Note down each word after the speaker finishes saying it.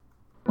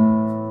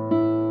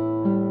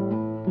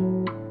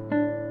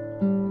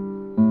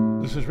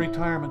This is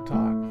Retirement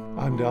Talk.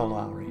 I'm Del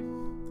Lowry.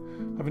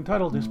 I've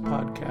entitled this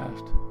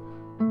podcast,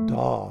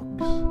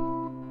 Dogs.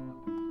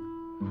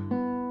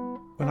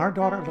 When our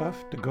daughter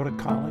left to go to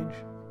college,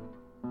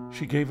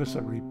 she gave us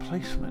a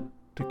replacement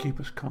to keep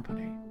us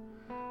company.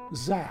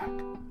 Zach,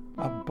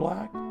 a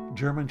black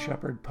German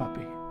Shepherd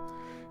puppy.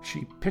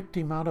 She picked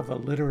him out of a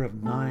litter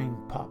of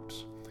 9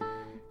 pups.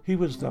 He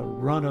was the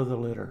run of the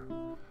litter,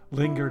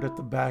 lingered at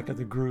the back of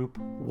the group,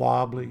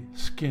 wobbly,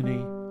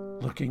 skinny,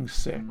 looking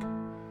sick.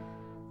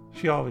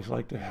 She always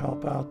liked to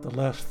help out the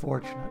less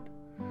fortunate.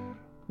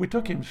 We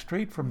took him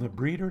straight from the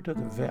breeder to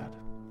the vet.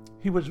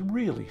 He was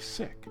really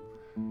sick.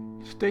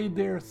 He stayed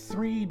there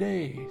 3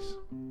 days,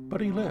 but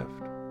he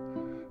lived.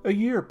 A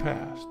year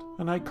passed,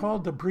 and I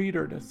called the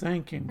breeder to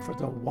thank him for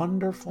the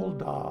wonderful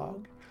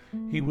dog.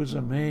 He was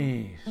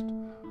amazed.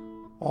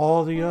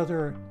 All the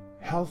other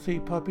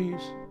healthy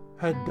puppies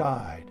had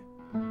died.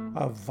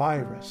 A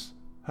virus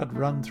had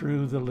run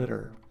through the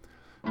litter.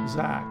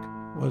 Zach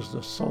was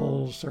the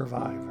sole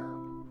survivor.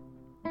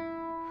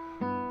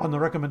 On the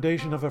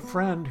recommendation of a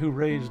friend who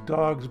raised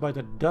dogs by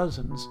the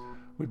dozens,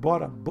 we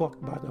bought a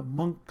book by the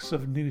monks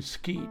of New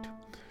Skeet.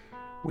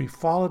 We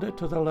followed it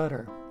to the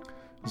letter.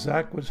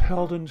 Zach was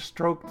held and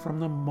stroked from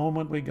the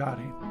moment we got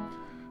him.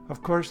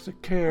 Of course, the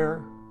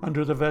care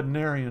under the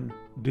veterinarian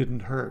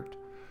didn't hurt,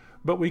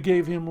 but we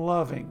gave him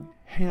loving,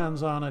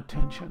 hands-on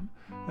attention,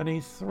 and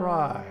he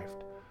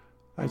thrived.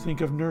 I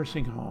think of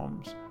nursing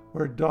homes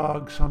where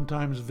dogs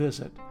sometimes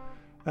visit,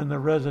 and the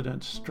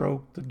residents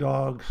stroke the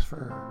dog's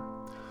fur.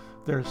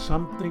 There's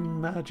something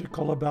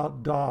magical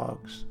about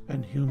dogs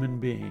and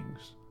human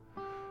beings.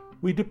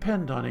 We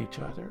depend on each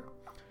other.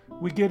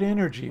 We get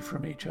energy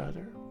from each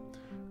other.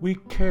 We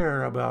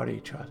care about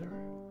each other.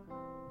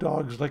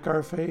 Dogs lick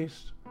our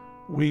face.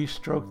 We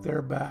stroke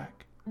their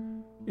back.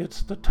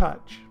 It's the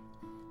touch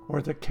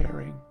or the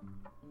caring.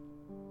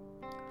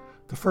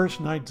 The first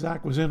night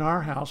Zach was in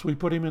our house, we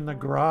put him in the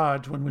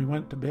garage when we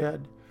went to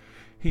bed.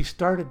 He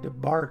started to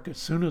bark as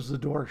soon as the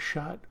door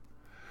shut.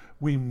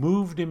 We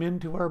moved him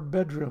into our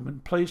bedroom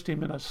and placed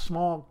him in a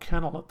small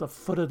kennel at the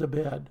foot of the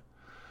bed.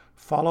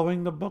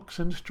 Following the book's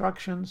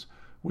instructions,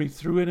 we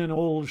threw in an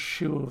old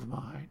shoe of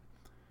mine.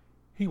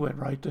 He went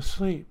right to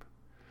sleep.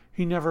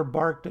 He never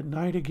barked at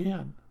night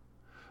again.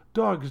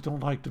 Dogs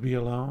don't like to be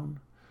alone.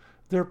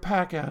 They're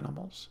pack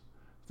animals.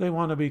 They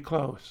want to be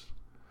close.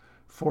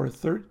 For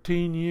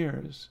 13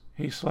 years,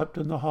 he slept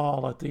in the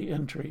hall at the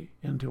entry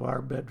into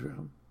our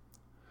bedroom.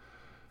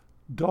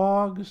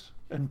 Dogs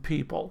and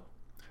people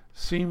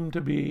seem to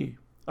be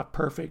a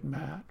perfect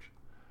match,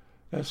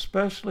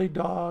 especially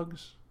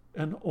dogs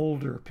and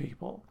older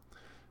people.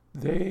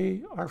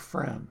 They are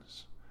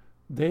friends.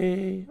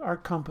 They are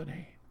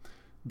company.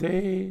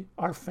 They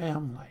are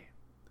family.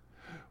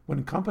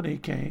 When company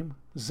came,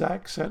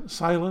 Zach sat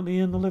silently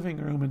in the living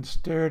room and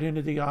stared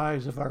into the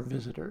eyes of our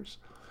visitors.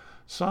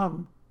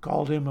 Some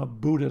called him a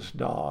Buddhist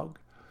dog.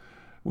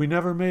 We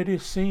never made a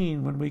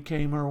scene when we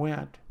came or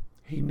went.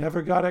 He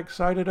never got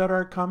excited at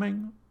our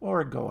coming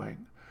or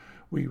going.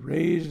 We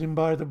raised him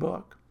by the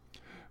book.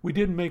 We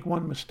didn't make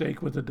one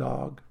mistake with the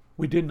dog.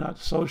 We did not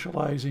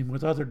socialize him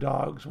with other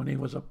dogs when he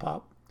was a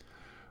pup.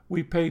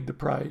 We paid the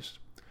price.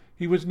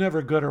 He was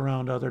never good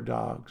around other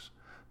dogs.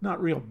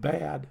 Not real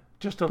bad,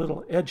 just a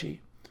little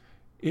edgy.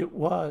 It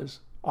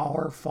was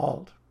our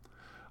fault.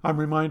 I'm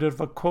reminded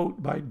of a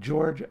quote by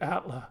George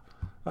Atla,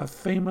 a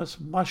famous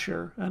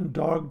musher and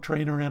dog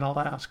trainer in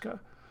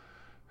Alaska,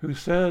 who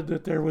said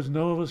that there was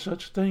no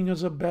such thing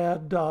as a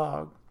bad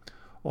dog,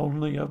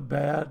 only a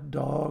bad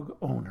dog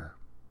owner.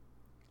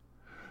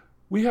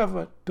 We have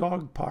a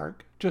dog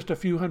park just a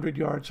few hundred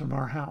yards from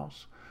our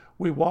house.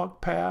 We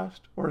walk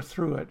past or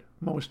through it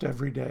most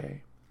every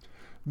day.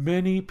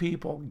 Many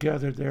people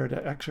gather there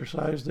to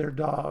exercise their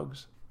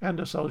dogs and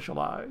to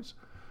socialize,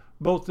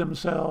 both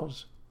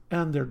themselves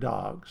and their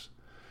dogs.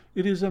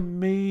 It is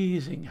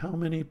amazing how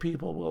many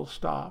people will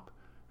stop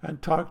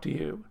and talk to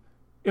you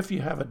if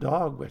you have a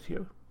dog with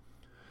you.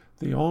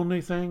 The only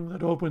thing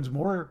that opens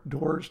more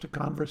doors to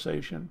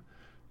conversation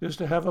is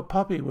to have a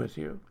puppy with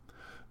you.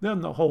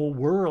 Then the whole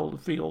world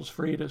feels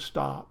free to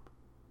stop,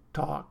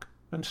 talk,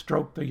 and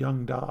stroke the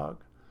young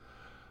dog.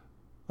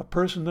 A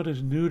person that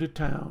is new to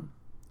town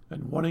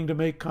and wanting to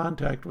make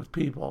contact with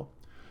people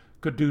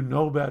could do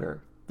no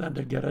better than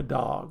to get a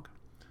dog,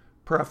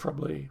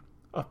 preferably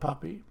a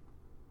puppy.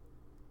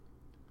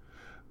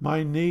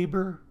 My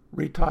neighbor,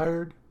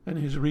 retired, and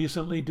his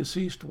recently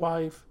deceased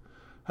wife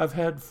have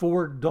had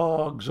 4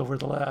 dogs over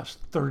the last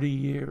 30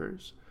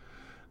 years.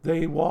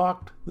 They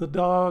walked the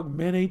dog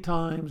many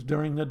times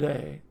during the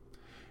day.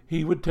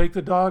 He would take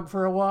the dog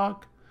for a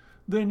walk,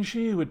 then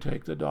she would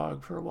take the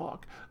dog for a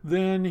walk,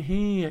 then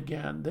he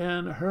again,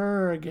 then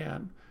her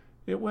again.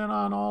 It went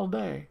on all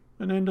day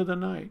and into the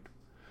night.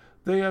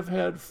 They have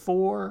had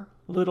 4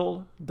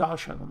 little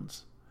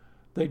Dachshunds.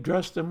 They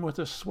dressed them with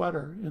a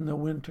sweater in the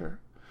winter.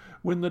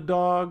 When the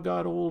dog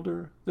got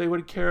older, they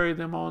would carry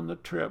them on the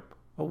trip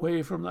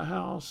away from the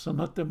house and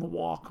let them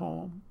walk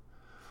home.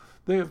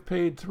 They have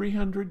paid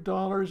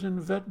 $300 in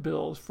vet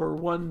bills for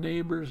one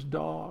neighbor's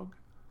dog.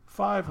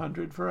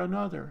 $500 for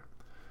another.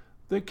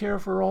 They care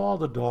for all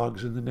the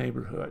dogs in the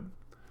neighborhood,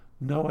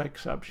 no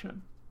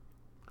exception.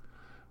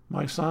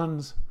 My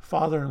son's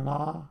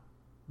father-in-law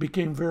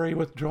became very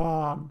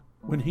withdrawn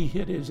when he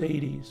hit his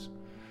 80s.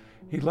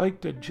 He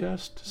liked to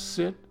just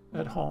sit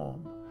at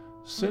home,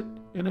 sit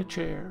in a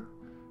chair,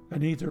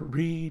 and either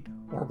read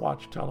or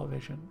watch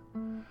television.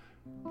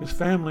 His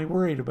family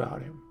worried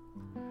about him.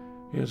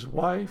 His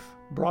wife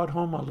brought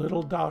home a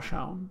little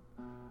dachshund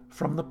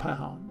from the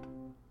pound.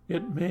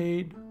 It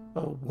made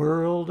a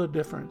world of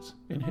difference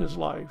in his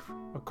life,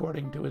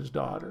 according to his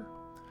daughter.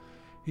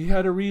 He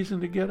had a reason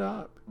to get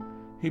up.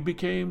 He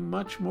became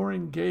much more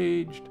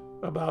engaged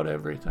about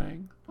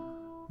everything,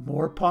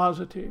 more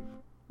positive,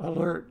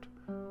 alert,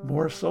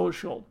 more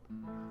social.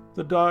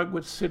 The dog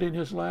would sit in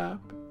his lap.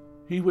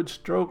 He would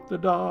stroke the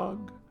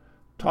dog,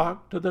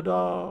 talk to the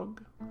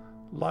dog.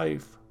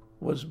 Life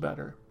was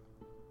better.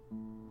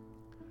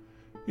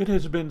 It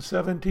has been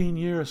 17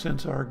 years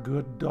since our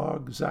good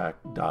dog Zach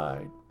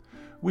died.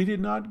 We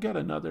did not get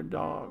another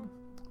dog.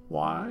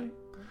 Why?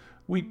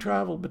 We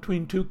traveled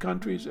between 2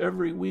 countries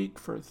every week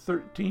for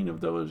 13 of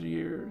those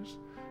years.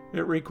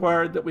 It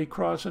required that we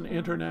cross an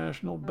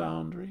international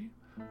boundary.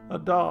 A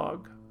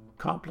dog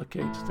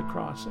complicates the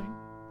crossing.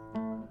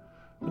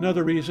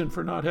 Another reason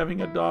for not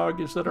having a dog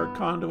is that our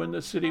condo in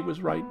the city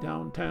was right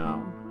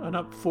downtown and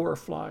up 4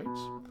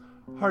 flights.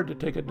 Hard to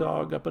take a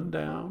dog up and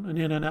down and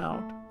in and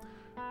out.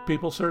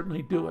 People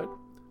certainly do it,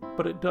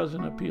 but it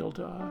doesn't appeal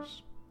to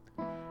us.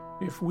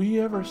 If we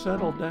ever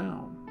settle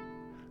down,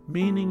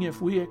 meaning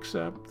if we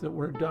accept that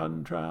we're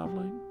done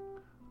traveling,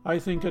 I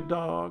think a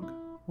dog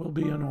will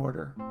be in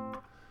order.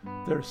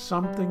 There's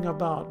something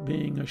about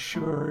being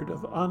assured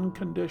of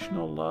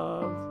unconditional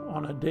love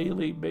on a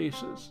daily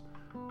basis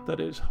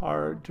that is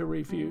hard to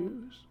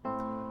refuse.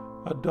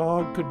 A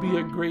dog could be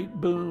a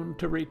great boon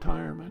to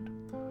retirement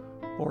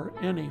or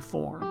any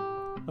form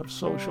of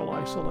social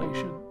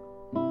isolation.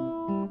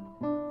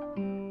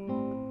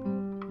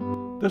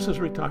 This is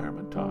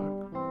Retirement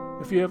Talk.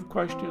 If you have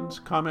questions,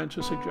 comments,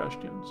 or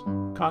suggestions,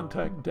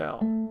 contact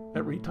Del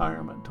at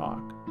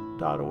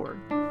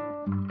retirementtalk.org.